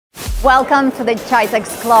Welcome to the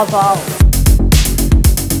GITEX Global.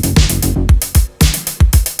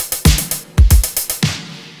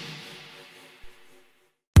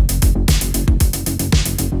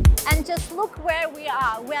 And just look where we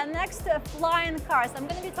are. We are next to flying cars. I'm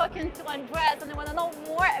going to be talking to Andreas and I want to know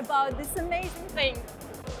more about this amazing thing.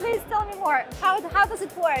 Please tell me more. How does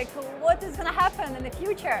it work? What is going to happen in the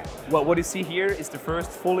future? Well, what you see here is the first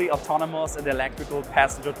fully autonomous and electrical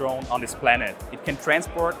passenger drone on this planet. It can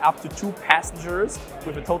transport up to 2 passengers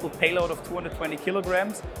with a total payload of 220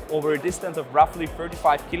 kilograms over a distance of roughly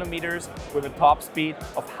 35 kilometers with a top speed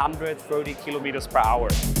of 130 kilometers per hour.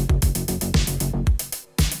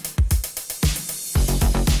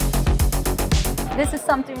 This is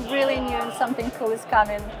something really new and something cool is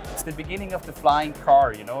coming. It's the beginning of the flying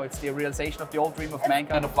car, you know, it's the realization of the old dream of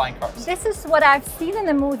mankind of flying cars. This is what I've seen in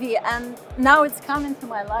the movie and now it's coming to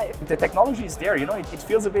my life. The technology is there, you know, it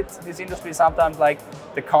feels a bit, this industry sometimes like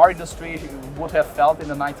the car industry would have felt in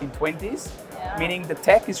the 1920s. Yeah. Meaning the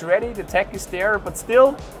tech is ready, the tech is there, but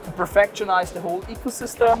still to perfectionize the whole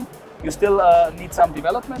ecosystem, you still need some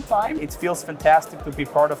development time. It feels fantastic to be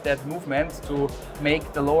part of that movement to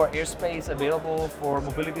make the lower airspace available for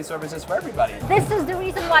mobility services for everybody. This is the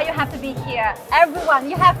reason why you have to be here. Everyone,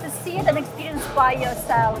 you have to see it and experience by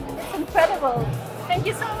yourself. It's incredible. Thank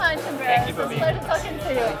you so much, Andreas. Thank you for It's a pleasure talking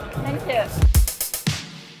to you. Thank you.